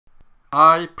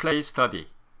I play study.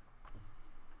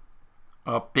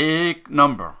 A big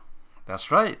number.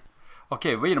 That's right.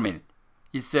 Okay, wait a minute.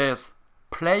 It says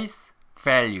place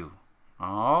value.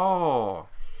 Oh,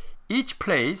 each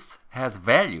place has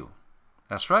value.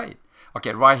 That's right.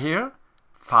 Okay, right here,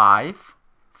 5.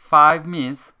 5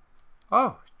 means,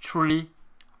 oh, truly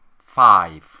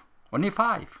 5. Only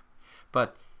 5.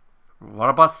 But what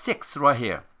about 6 right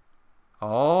here?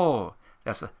 Oh,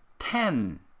 that's a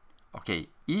 10. Okay,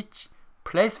 each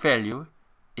place value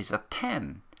is a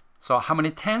 10. So how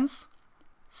many tens?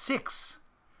 6.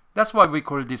 That's why we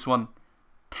call this one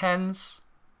tens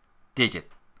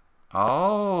digit.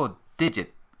 Oh,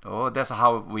 digit. Oh, that's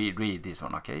how we read this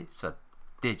one, okay? So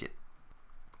digit.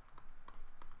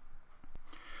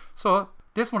 So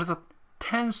this one is a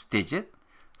tens digit.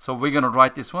 So we're going to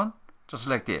write this one just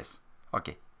like this.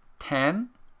 Okay, 10,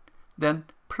 then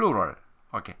plural.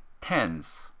 Okay,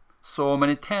 tens. So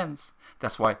many tens.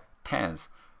 That's why tens.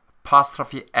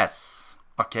 Apostrophe S.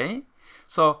 Okay,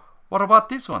 so what about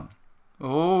this one?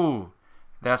 Oh,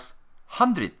 that's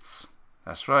hundreds.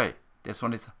 That's right. This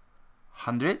one is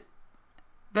 100.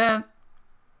 Then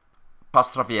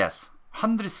apostrophe S.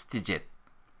 Hundreds digit.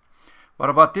 What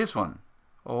about this one?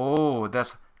 Oh,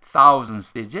 that's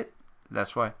thousands digit.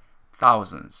 That's why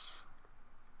thousands.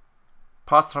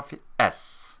 Apostrophe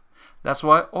S. That's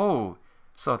why, oh,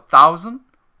 so 1,000,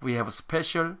 we have a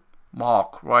special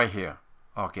mark right here.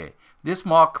 Okay, this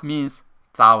mark means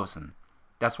 1,000.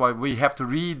 That's why we have to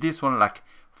read this one like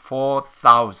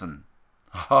 4,000.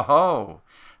 Oh,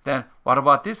 then what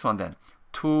about this one then?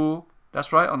 2,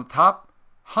 that's right, on the top,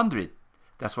 100.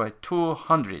 That's why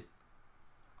 200.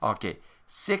 Okay,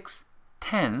 6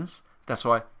 tens, that's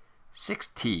why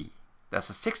 60. That's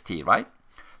a 60, right?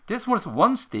 This one is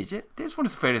ones digit. This one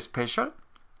is very special.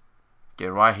 Okay,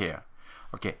 right here.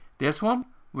 Okay, this one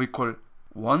we call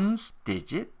ones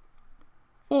digit,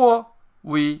 or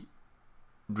we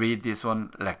read this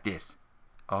one like this.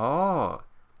 Oh,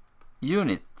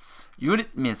 units.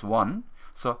 Unit means 1.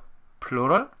 So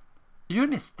plural,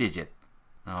 units digit.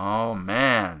 Oh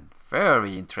man,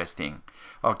 very interesting.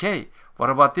 Okay, what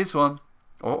about this one?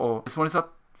 Oh, this one is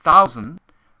 1,000.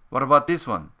 What about this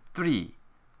one? 3.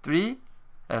 3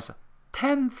 as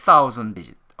 10,000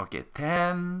 digit. Okay,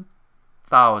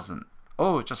 10,000.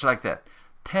 Oh, just like that.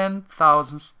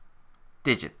 10,000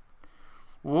 digit.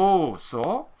 Whoa,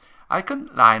 so I can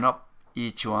line up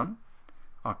each one.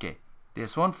 Okay,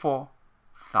 this one for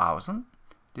 1,000.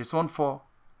 This one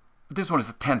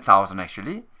is 10,000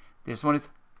 actually. This one is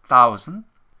 1,000.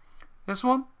 This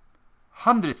one,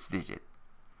 hundreds digit.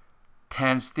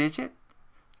 Tens digit.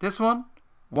 This one,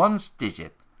 ones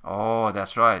digit. Oh,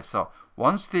 that's right. So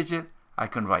ones digit, I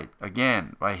can write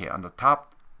again right here on the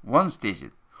top, ones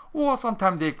digit. Or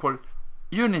sometimes they call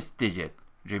units digit.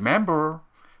 Remember?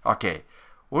 Okay.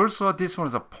 Also, this one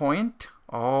is a point.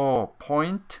 Oh,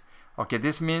 point. Okay,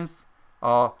 this means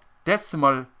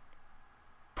decimal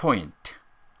point.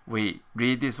 We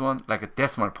read this one like a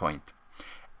decimal point.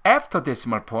 After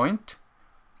decimal point,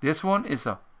 this one is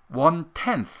a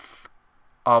 1/10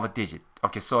 of a digit.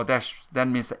 Okay, so that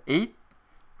means 8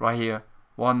 right here,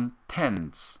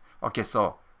 1/10. Okay,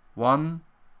 so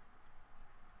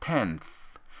 1/10.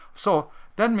 So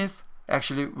that means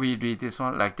actually we read this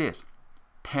one like this,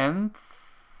 10th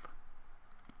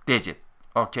digit.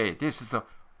 Okay, this is a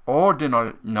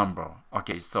ordinal number.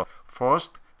 Okay, so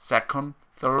first, second,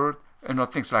 third,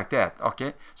 things like that.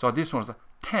 Okay, so this one's a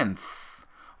 10th.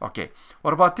 Okay,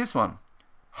 what about this one?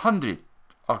 100.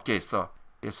 Okay, so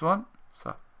this one,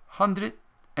 so 100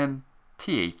 and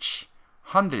th,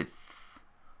 100th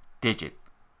digit.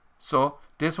 So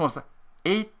this one's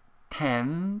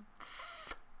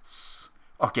 8/10ths.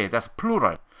 Okay, that's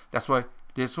plural. That's why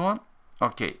this one.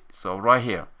 Okay, so right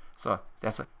here. So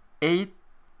that's a 8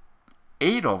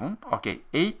 of them. Okay,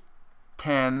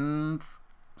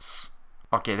 8/10ths.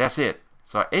 Okay, that's it.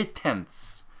 So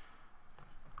 8/10ths.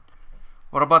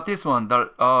 What about this one?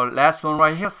 The last one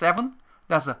right here, 7.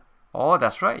 That's a, oh,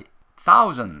 that's right,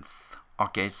 1,000th.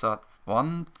 Okay, so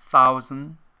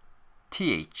 1,000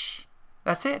 th.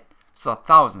 That's it. So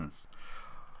thousands.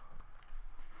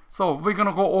 So we're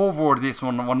gonna go over this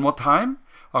one more time.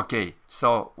 Okay,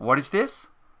 so what is this?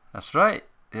 That's right.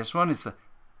 This one is a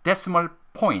decimal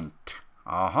point.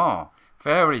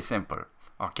 Very simple.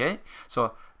 Okay,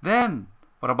 so then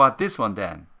what about this one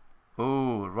then?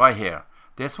 Oh, right here.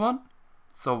 This one.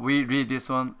 So we read this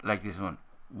one like this one.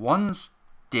 Ones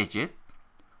digit,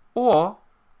 or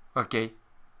okay,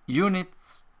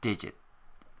 units digit.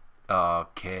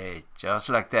 Okay, just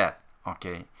like that.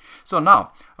 Okay, so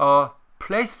now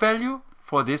place value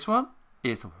for this one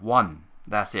is 1.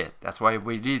 That's it. That's why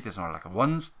we read this one like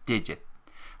ones digit.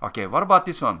 Okay, what about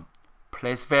this one?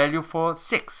 Place value for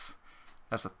 6.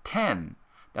 That's a 10.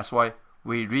 That's why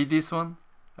we read this one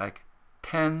like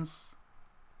tens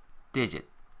digit.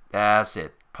 That's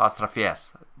it. Apostrophe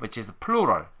S, which is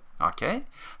plural. Okay,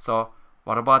 so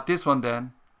what about this one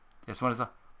then? This one is a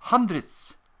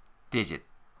hundredths digit.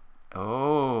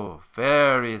 Oh,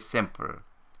 very simple.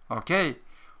 Okay,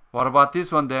 what about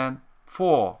this one then?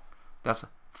 4. That's a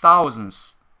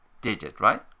thousands digit,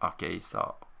 right? Okay,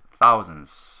 so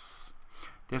thousands.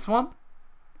 This one,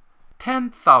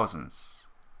 10,000s.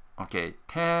 Okay,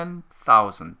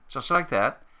 10,000, just like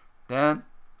that. Then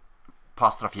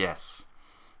apostrophe S.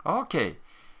 Okay,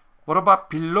 what about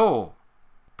below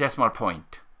decimal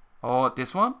point? Oh,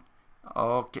 this one?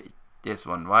 Okay, this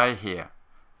one right here.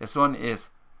 This one is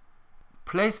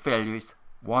place value is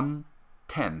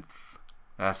 1/10.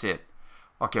 That's it.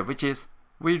 Okay, which is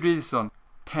we read this one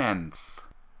tenth.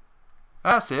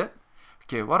 That's it.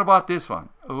 Okay, what about this one?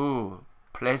 Oh,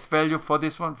 place value for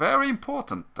this one very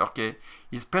important. Okay,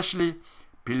 especially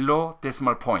below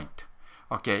decimal point.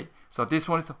 Okay, so this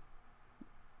one is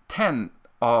 10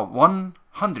 or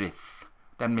 1/100th.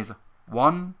 That means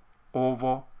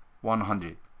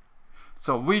 1/100.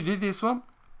 So we read this one.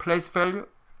 Place value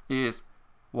is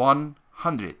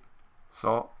 100.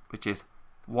 So which is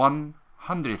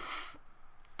 1/100th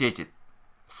digit.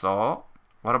 So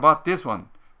what about this one?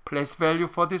 Place value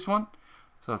for this one?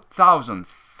 So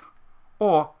thousandth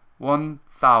or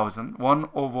 1,000,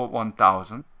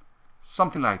 1/1000,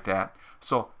 something like that.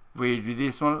 So we read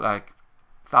this one like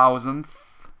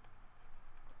thousandth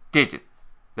digit.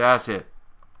 That's it.